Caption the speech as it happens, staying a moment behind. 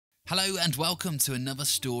Hello and welcome to another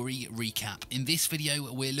story recap. In this video,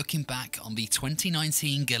 we're looking back on the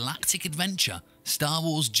 2019 galactic adventure, Star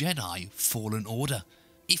Wars Jedi Fallen Order.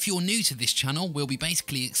 If you're new to this channel, we'll be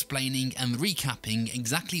basically explaining and recapping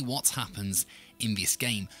exactly what happens in this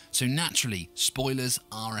game. So naturally, spoilers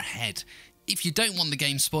are ahead. If you don't want the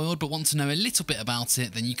game spoiled but want to know a little bit about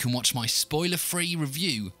it, then you can watch my spoiler-free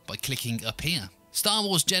review by clicking up here. Star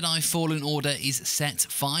Wars Jedi Fallen Order is set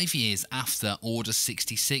 5 years after Order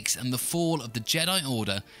 66 and the fall of the Jedi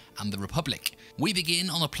Order and the Republic. We begin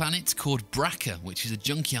on a planet called Bracca, which is a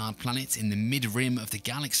junkyard planet in the mid-rim of the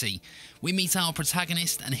galaxy. We meet our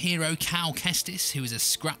protagonist and hero Cal Kestis, who is a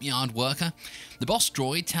scrapyard worker. The boss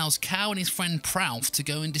droid tells Cal and his friend Pralf to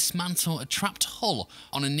go and dismantle a trapped hull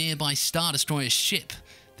on a nearby Star Destroyer's ship.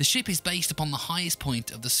 The ship is based upon the highest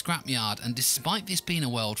point of the scrapyard, and despite this being a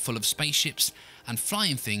world full of spaceships and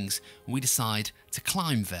flying things, we decide to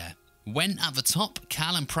climb there. When at the top,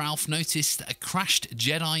 Cal and Pralf notice a crashed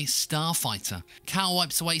Jedi starfighter. Cal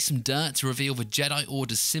wipes away some dirt to reveal the Jedi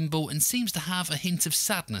Order's symbol and seems to have a hint of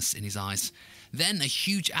sadness in his eyes. Then a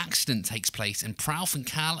huge accident takes place and Pralf and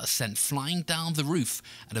Cal are sent flying down the roof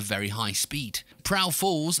at a very high speed. Pralf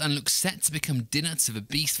falls and looks set to become dinner to the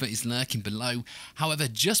beast that is lurking below. However,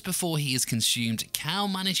 just before he is consumed, Cal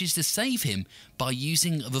manages to save him by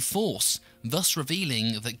using the Force, thus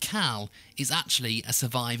revealing that Cal is actually a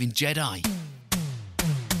surviving Jedi.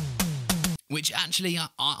 Which actually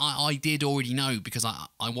I did already know because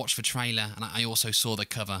I watched the trailer and I also saw the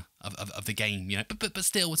cover of the game, you know, but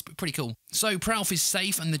still, it's pretty cool. So Pralf is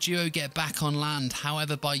safe and the duo get back on land.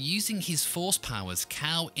 However, by using his Force powers,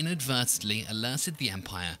 Cal inadvertently alerted the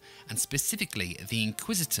Empire, and specifically the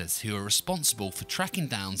Inquisitors, who are responsible for tracking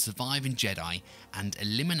down surviving Jedi and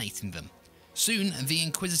eliminating them. Soon, the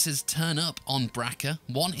Inquisitors turn up on Bracca.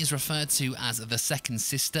 One is referred to as the Second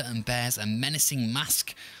Sister and bears a menacing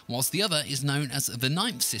mask, whilst the other is known as the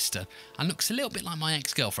Ninth Sister and looks a little bit like my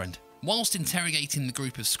ex-girlfriend. Whilst interrogating the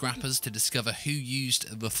group of scrappers to discover who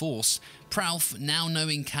used the Force, Pralf, now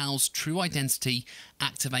knowing Cal's true identity,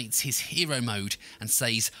 activates his hero mode and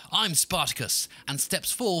says, "I'm Spartacus," and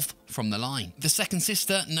steps forth from the line. The Second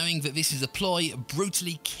Sister, knowing that this is a ploy,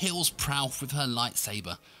 brutally kills Pralf with her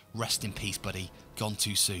lightsaber. Rest in peace, buddy. Gone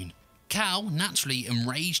too soon. Cal, naturally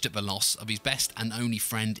enraged at the loss of his best and only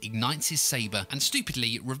friend, ignites his saber and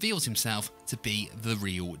stupidly reveals himself to be the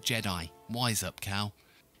real Jedi. Wise up, Cal.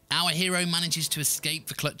 Our hero manages to escape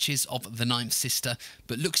the clutches of the Ninth Sister,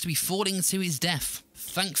 but looks to be falling to his death.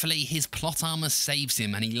 Thankfully, his plot armor saves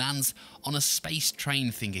him and he lands on a space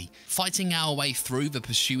train thingy. Fighting our way through the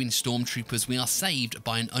pursuing stormtroopers, we are saved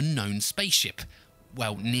by an unknown spaceship.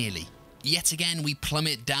 Well, nearly. Yet again, we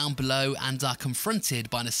plummet down below and are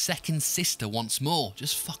confronted by the Second Sister once more.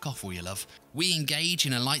 Just fuck off, will you, love? We engage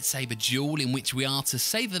in a lightsaber duel in which we are, to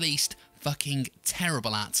say the least, fucking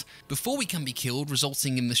terrible at. Before we can be killed,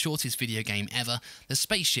 resulting in the shortest video game ever, the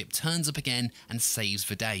spaceship turns up again and saves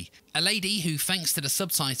the day. A lady who, thanks to the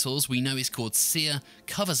subtitles we know is called Sia,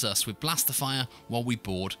 covers us with blaster fire while we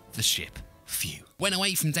board the ship. Phew. When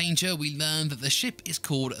away from danger, we learn that the ship is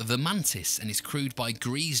called the Mantis and is crewed by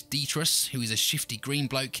Grease Detrus, who is a shifty green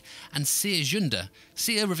bloke, and Sia Junda.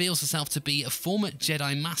 Sia reveals herself to be a former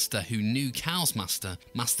Jedi Master who knew Cal's master,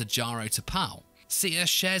 Master Jaro Tapal. Sia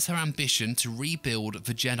shares her ambition to rebuild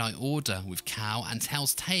the Jedi Order with Cal and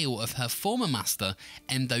tells tale of her former master,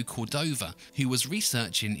 Endo Cordova, who was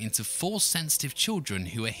researching into Force-sensitive children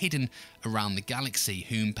who are hidden around the galaxy,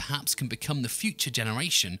 whom perhaps can become the future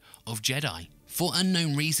generation of Jedi. For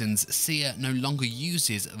unknown reasons, Sia no longer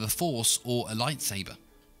uses the Force or a lightsaber.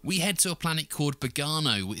 We head to a planet called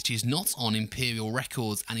Bogano, which is not on Imperial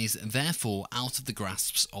records and is therefore out of the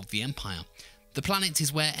grasps of the Empire. The planet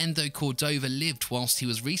is where Endo Cordova lived whilst he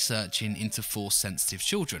was researching into Force-sensitive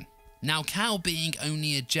children. Now, Cal, being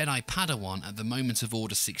only a Jedi Padawan at the moment of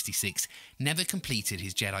Order 66, never completed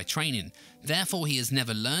his Jedi training. Therefore, he has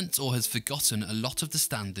never learnt or has forgotten a lot of the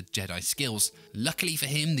standard Jedi skills. Luckily for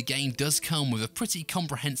him, the game does come with a pretty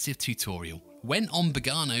comprehensive tutorial. When on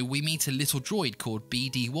Bogano, we meet a little droid called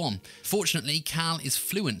BD-1. Fortunately, Cal is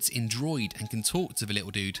fluent in droid and can talk to the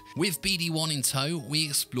little dude. With BD-1 in tow, we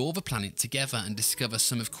explore the planet together and discover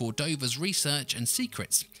some of Cordova's research and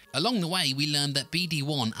secrets. Along the way, we learn that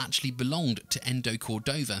BD-1 actually belonged to Endo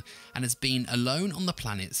Cordova and has been alone on the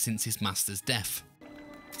planet since his master's death.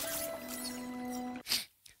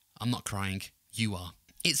 I'm not crying, you are.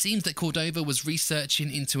 It seems that Cordova was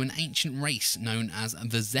researching into an ancient race known as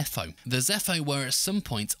the Zepho. The Zepho were at some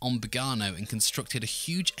point on Bogano and constructed a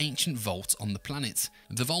huge ancient vault on the planet.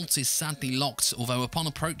 The vault is sadly locked, although upon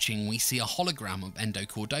approaching we see a hologram of Endo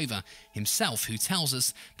Cordova himself, who tells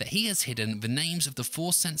us that he has hidden the names of the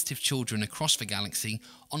 4 sensitive children across the galaxy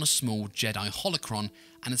on a small Jedi holocron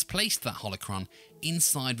and has placed that holocron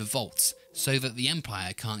inside the vault so that the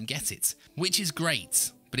Empire can't get it, which is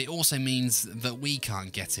great. But it also means that we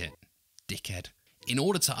can't get it. Dickhead. In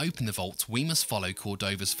order to open the vault, we must follow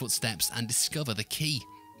Cordova's footsteps and discover the key.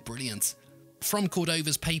 Brilliant. From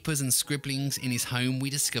Cordova's papers and scribblings in his home, we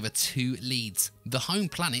discover 2 leads. The home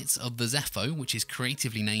planet of the Zepho, which is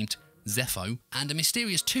creatively named Zepho, and a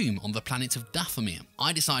mysterious tomb on the planet of Dathomir.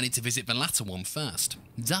 I decided to visit the latter one first.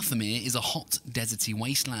 Dathomir is a hot, deserty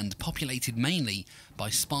wasteland populated mainly by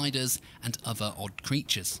spiders and other odd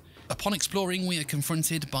creatures. Upon exploring, we are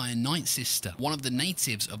confronted by a Night Sister, one of the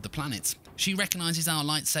natives of the planet. She recognises our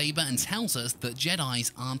lightsaber and tells us that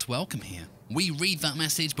Jedis aren't welcome here. We read that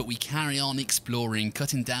message, but we carry on exploring,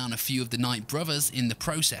 cutting down a few of the Night Brothers in the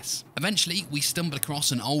process. Eventually, we stumble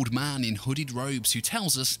across an old man in hooded robes who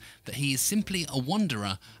tells us that he is simply a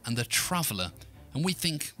wanderer and a traveller, and we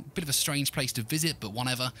think a bit of a strange place to visit, but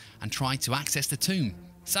whatever, and try to access the tomb.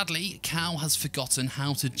 Sadly, Cal has forgotten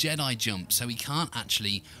how to Jedi jump, so he can't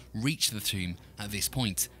actually reach the tomb at this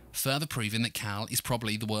point, further proving that Cal is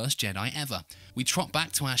probably the worst Jedi ever. We trot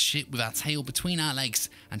back to our ship with our tail between our legs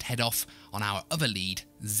and head off on our other lead,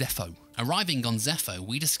 Zepho. Arriving on Zepho,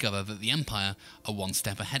 we discover that the Empire are 1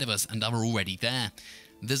 step ahead of us and are already there.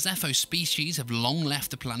 The Zepho species have long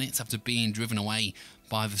left the planet after being driven away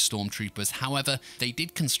by the stormtroopers. However, they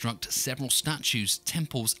did construct several statues,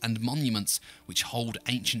 temples and monuments which hold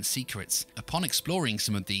ancient secrets. Upon exploring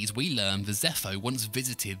some of these, we learn the Zepho once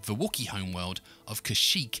visited the Wookiee homeworld of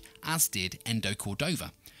Kashyyyk, as did Endo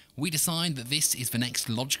Cordova. We decide that this is the next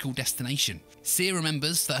logical destination. Sia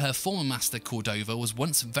remembers that her former master Cordova was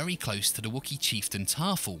once very close to the Wookiee chieftain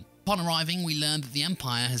Tarful. Upon arriving, we learn that the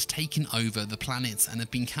Empire has taken over the planet and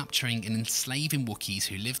have been capturing and enslaving Wookiees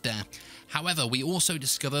who live there. However, we also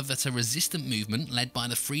discover that a resistant movement led by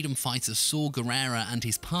the freedom fighter Saw Gerrera and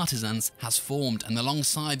his partisans has formed, and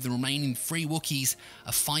alongside the remaining 3 Wookiees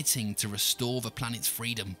are fighting to restore the planet's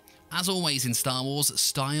freedom. As always in Star Wars,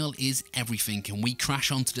 style is everything, and we crash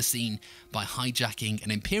onto the scene by hijacking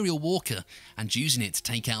an Imperial Walker and using it to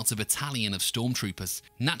take out a battalion of stormtroopers.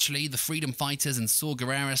 Naturally, the freedom fighters and Saw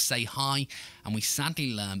Gerrera say hi, and we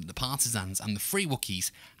sadly learn that the partisans and the 3 Wookiees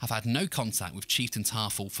have had no contact with Chieftain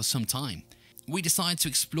Tarful for some time. We decide to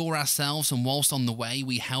explore ourselves, and whilst on the way,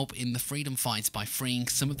 we help in the freedom fight by freeing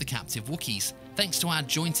some of the captive Wookiees. Thanks to our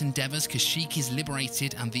joint endeavours, Kashyyyk is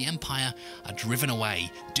liberated and the Empire are driven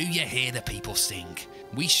away. Do you hear the people sing?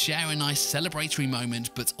 We share a nice celebratory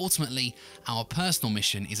moment, but ultimately our personal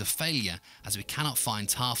mission is a failure as we cannot find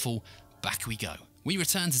Tarful. Back we go. We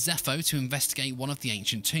return to Zepho to investigate one of the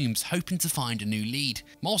ancient tombs, hoping to find a new lead.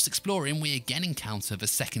 Whilst exploring, we again encounter the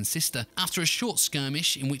second sister. After a short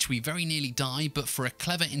skirmish in which we very nearly die, but for a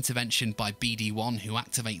clever intervention by BD-1 who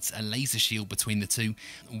activates a laser shield between the two,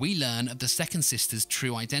 we learn of the second sister's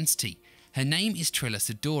true identity. Her name is Trilla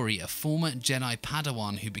Sidori, a former Jedi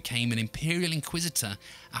Padawan who became an Imperial Inquisitor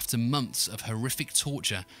after months of horrific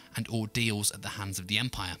torture and ordeals at the hands of the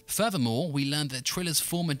Empire. Furthermore, we learned that Trilla's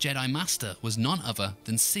former Jedi Master was none other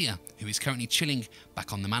than Sia, who is currently chilling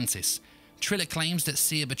back on the Mantis. Trilla claims that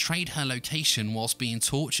Sia betrayed her location whilst being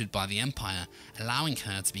tortured by the Empire, allowing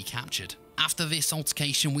her to be captured. After this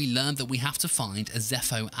altercation, we learn that we have to find a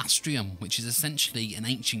Zepho Astrium, which is essentially an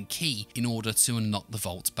ancient key in order to unlock the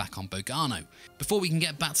vault back on Bogano. Before we can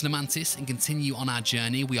get back to the Mantis and continue on our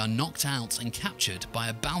journey, we are knocked out and captured by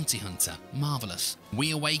a bounty hunter. Marvellous. We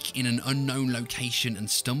awake in an unknown location and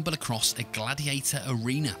stumble across a gladiator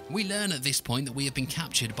arena. We learn at this point that we have been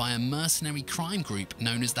captured by a mercenary crime group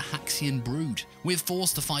known as the Haxian Brood. We're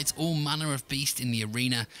forced to fight all manner of beasts in the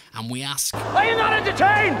arena, and we ask, "Are you not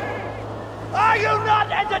entertained? Are you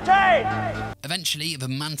not entertained?" Eventually, the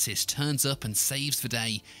Mantis turns up and saves the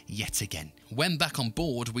day yet again. When back on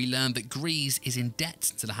board, we learn that Grease is in debt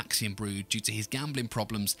to the Haxian Brood due to his gambling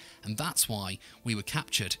problems, and that's why we were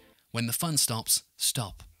captured. When the fun stops,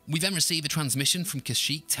 stop. We then receive a transmission from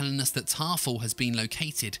Kashyyyk telling us that Tarful has been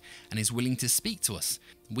located and is willing to speak to us.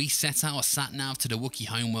 We set our sat-nav to the Wookiee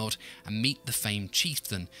homeworld and meet the famed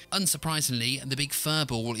chieftain. Unsurprisingly, the big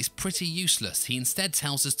furball is pretty useless. He instead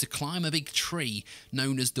tells us to climb a big tree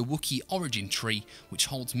known as the Wookiee Origin Tree, which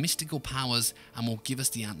holds mystical powers and will give us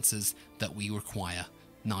the answers that we require.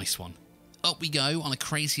 Nice one. Up we go on a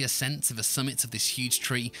crazy ascent to the summit of this huge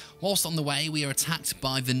tree. Whilst on the way, we are attacked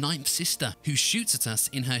by the Ninth Sister, who shoots at us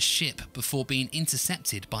in her ship before being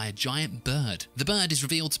intercepted by a giant bird. The bird is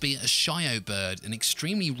revealed to be a Shio bird, an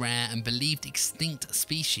extremely rare and believed extinct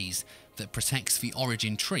species that protects the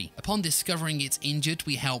origin tree. Upon discovering it's injured,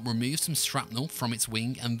 we help remove some shrapnel from its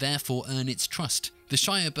wing and therefore earn its trust. The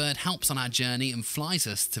Shio bird helps on our journey and flies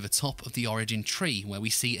us to the top of the origin tree, where we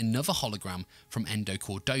see another hologram from Endo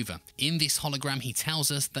Cordova. In this hologram, he tells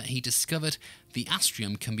us that he discovered the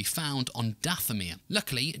Astrium can be found on Dathomir.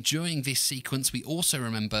 Luckily, during this sequence, we also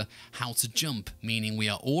remember how to jump, meaning we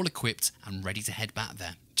are all equipped and ready to head back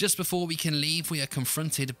there. Just before we can leave, we are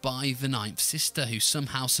confronted by the Ninth Sister, who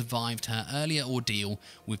somehow survived her earlier ordeal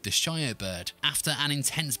with the Shio bird. After an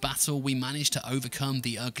intense battle, we manage to overcome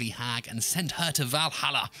the ugly hag and send her to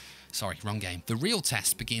Valhalla. Sorry, wrong game. The real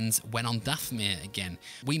test begins when on Dathomir again.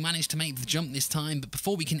 We manage to make the jump this time, but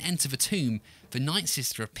before we can enter the tomb, the Ninth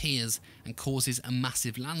Sister appears and causes a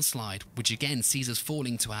massive landslide, which again sees us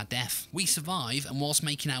falling to our death. We survive, and whilst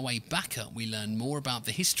making our way back up, we learn more about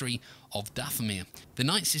the history of Dathomir. The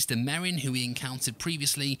Ninth Sister Merrin, who we encountered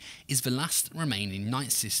previously, is the last remaining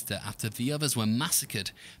Ninth Sister after the others were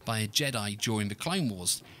massacred by a Jedi during the Clone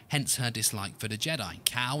Wars, hence her dislike for the Jedi.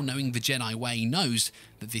 Cal, knowing the Jedi way, knows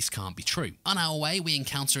that this can't be true. On our way, we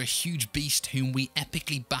encounter a huge beast whom we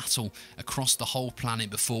epically battle across the whole planet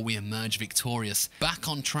before we emerge victorious. Back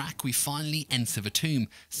on track, we finally enter the tomb.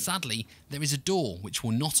 Sadly, there is a door which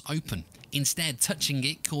will not open. Instead, touching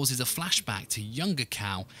it causes a flashback to younger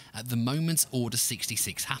Cal at the moment Order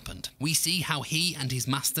 66 happened. We see how he and his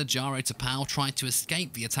master Jaro Tapal tried to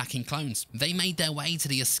escape the attacking clones. They made their way to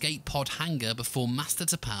the escape pod hangar before Master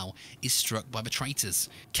Tapal is struck by the traitors.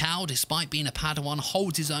 Cal, despite being a Padawan,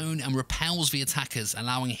 holds his own and repels the attackers,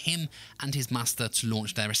 allowing him and his master to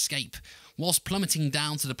launch their escape. Whilst plummeting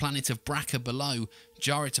down to the planet of Bracca below,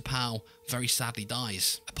 Jaro Tapal very sadly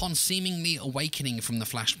dies. Upon seemingly awakening from the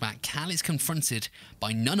flashback, Cal is confronted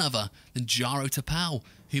by none other than Jaro Tapal,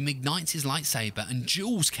 whom ignites his lightsaber and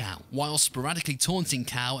duels Cal, while sporadically taunting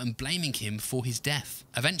Cal and blaming him for his death.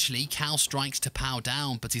 Eventually, Cal strikes Tapal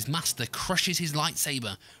down, but his master crushes his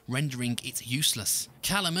lightsaber, rendering it useless.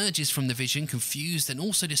 Cal emerges from the vision confused and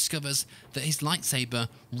also discovers that his lightsaber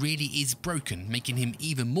really is broken, making him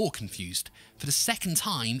even more confused. For the second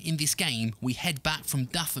time in this game, we head back from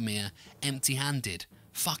Dathomir empty-handed.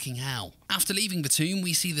 Fucking hell. After leaving the tomb,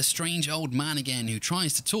 we see the strange old man again who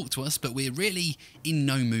tries to talk to us, but we're really in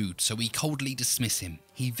no mood, so we coldly dismiss him.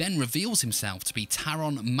 He then reveals himself to be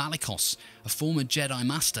Taron Malicos, a former Jedi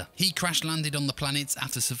Master. He crash-landed on the planet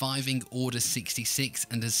after surviving Order 66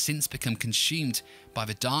 and has since become consumed by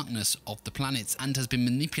the darkness of the planet and has been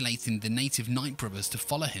manipulating the native Night Brothers to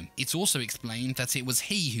follow him. It's also explained that it was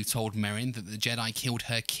he who told Merrin that the Jedi killed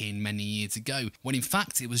her kin many years ago, when in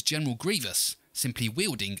fact it was General Grievous, simply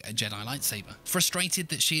wielding a Jedi lightsaber. Frustrated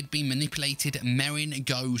that she had been manipulated, Merrin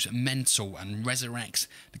goes mental and resurrects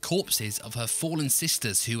the corpses of her fallen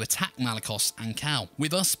sisters who attack Malicos and Cal.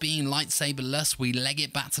 With us being lightsaber-less, we leg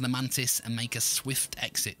it back to the Mantis and make a swift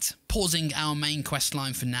exit. Pausing our main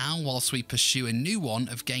questline for now whilst we pursue a new one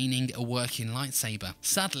of gaining a working lightsaber.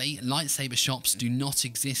 Sadly, lightsaber shops do not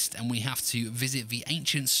exist and we have to visit the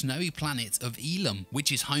ancient snowy planet of Elam, which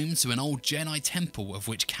is home to an old Jedi temple of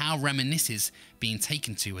which Cal reminisces being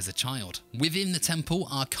taken to as a child. Within the temple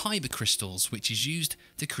are kyber crystals, which is used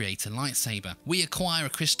to create a lightsaber. We acquire a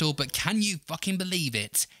crystal, but can you fucking believe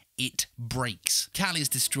it? It breaks. Cal is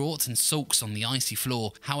distraught and sulks on the icy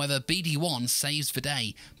floor. However, BD1 saves the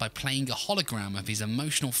day by playing a hologram of his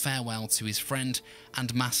emotional farewell to his friend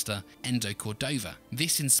and master, Endo Cordova.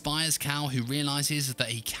 This inspires Cal, who realises that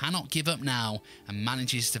he cannot give up now and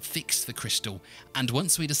manages to fix the crystal. And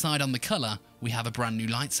once we decide on the colour, we have a brand new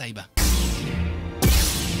lightsaber.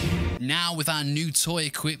 Now, with our new toy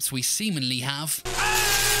equipped, we seemingly have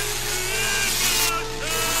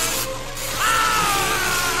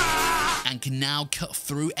and can now cut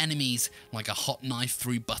through enemies like a hot knife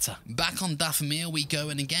through butter. Back on Dathomir we go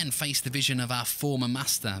and again face the vision of our former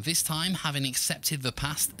master. This time, having accepted the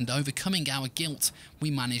past and overcoming our guilt, we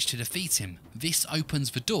manage to defeat him. This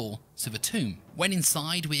opens the door to the tomb. When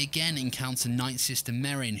inside, we again encounter Night Sister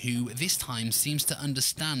Merrin, who this time seems to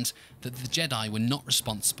understand that the Jedi were not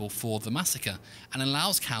responsible for the massacre and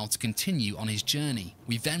allows Cal to continue on his journey.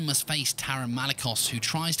 We then must face Taron Malicos, who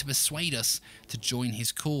tries to persuade us to join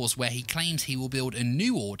his cause, where he claims he will build a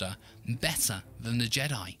new order better than the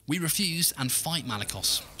Jedi. We refuse and fight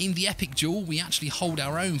Malicos. In the epic duel, we actually hold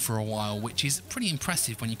our own for a while, which is pretty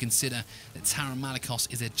impressive when you consider that Taron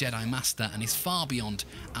Malicos is a Jedi Master and is far beyond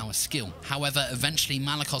our skill. However, eventually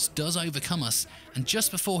Malicos does overcome us, and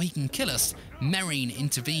just before he can kill us, Merrin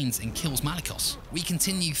intervenes and kills Malicos. We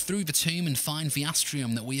continue through the tomb and find the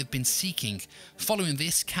Astrium that we have been seeking. Following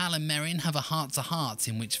this, Cal and Merrin have a heart-to-heart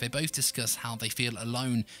in which they both discuss how they feel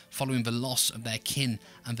alone following the loss of their kin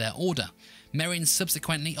and their order. Merrin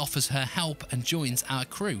subsequently offers her help and joins our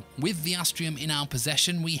crew. With the Astrium in our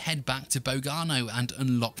possession, we head back to Bogano and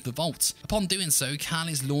unlock the vault. Upon doing so, Cal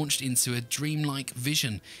is launched into a dreamlike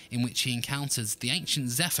vision in which he encounters the ancient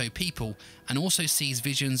Zepho people and also sees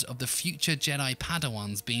visions of the future Jedi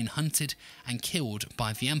Padawans being hunted and killed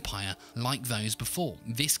by the Empire like those before.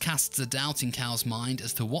 This casts a doubt in Cal's mind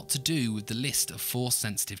as to what to do with the list of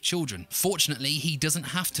Force-sensitive children. Fortunately, he doesn't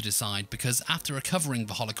have to decide because after recovering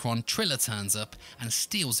the holocron, Trilla turns up and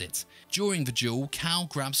steals it. During the duel, Cal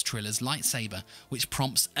grabs Trilla's lightsaber, which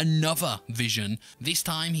prompts another vision. This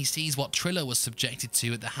time he sees what Trilla was subjected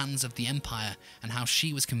to at the hands of the Empire and how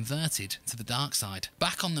she was converted to the dark side.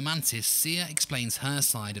 Back on the Mantis, Sia explains her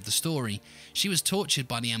side of the story. She was tortured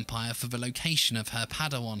by the Empire for the location of her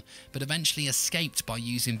Padawan, but eventually escaped by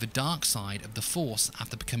using the dark side of the Force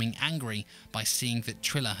after becoming angry by seeing that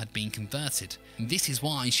Trilla had been converted. And this is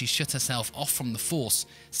why she shut herself off from the Force,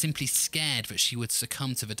 simply scared that she would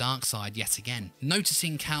succumb to the dark side yet again.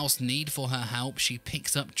 Noticing Cal's need for her help, she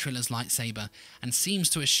picks up Trilla's lightsaber and seems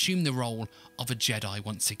to assume the role of a Jedi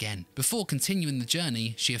once again. Before continuing the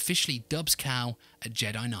journey, she officially dubs Cal a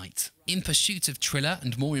Jedi Knight. In pursuit of Trilla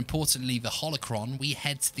and more importantly the holocron, we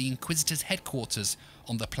head to the Inquisitor's headquarters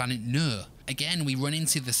on the planet Nur. Again, we run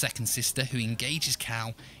into the second sister who engages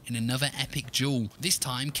Cal in another epic duel. This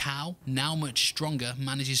time, Cal, now much stronger,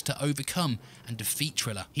 manages to overcome and defeat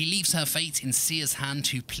Trilla. He leaves her fate in Sia's hand,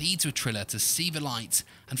 who pleads with Trilla to see the light,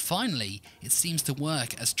 and finally, it seems to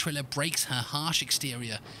work as Trilla breaks her harsh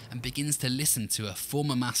exterior and begins to listen to her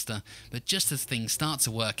former master, but just as things start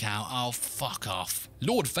to work out, oh fuck off.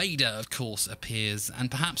 Lord Vader, of course, appears,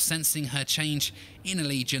 and perhaps sensing her change in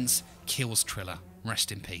allegiance, kills Trilla.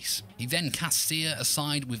 Rest in peace. He then casts Sia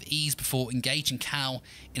aside with ease before engaging Cal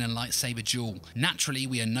in a lightsaber duel. Naturally,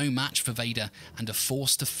 we are no match for Vader and are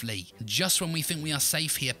forced to flee. Just when we think we are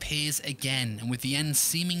safe, he appears again, and with the end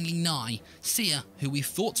seemingly nigh, Sia, who we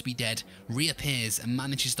thought to be dead, reappears and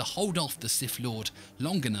manages to hold off the Sith Lord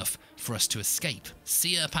long enough for us to escape.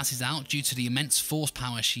 Sia passes out due to the immense force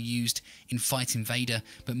power she used in fighting Vader,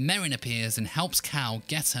 but Merrin appears and helps Cal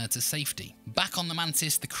get her to safety. Back on the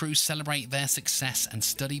Mantis, the crew celebrate their success and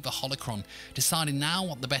study the holocron, deciding now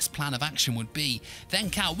what the best plan of action would be. Then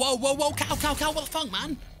Cal, whoa, Cal, what the fuck,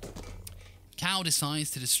 man? Cal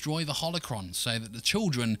decides to destroy the holocron so that the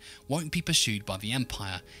children won't be pursued by the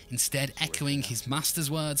Empire, instead echoing his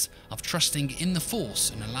master's words of trusting in the Force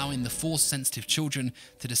and allowing the Force-sensitive children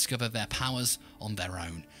to discover their powers on their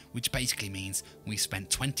own, which basically means we spent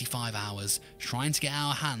 25 hours trying to get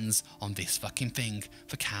our hands on this fucking thing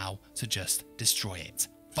for Cal to just destroy it.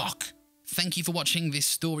 Fuck! Thank you for watching this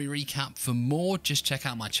story recap. For more, just check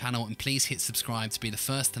out my channel and please hit subscribe to be the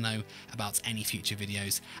first to know about any future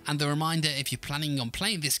videos. And a reminder, if you're planning on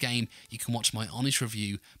playing this game, you can watch my honest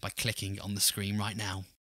review by clicking on the screen right now.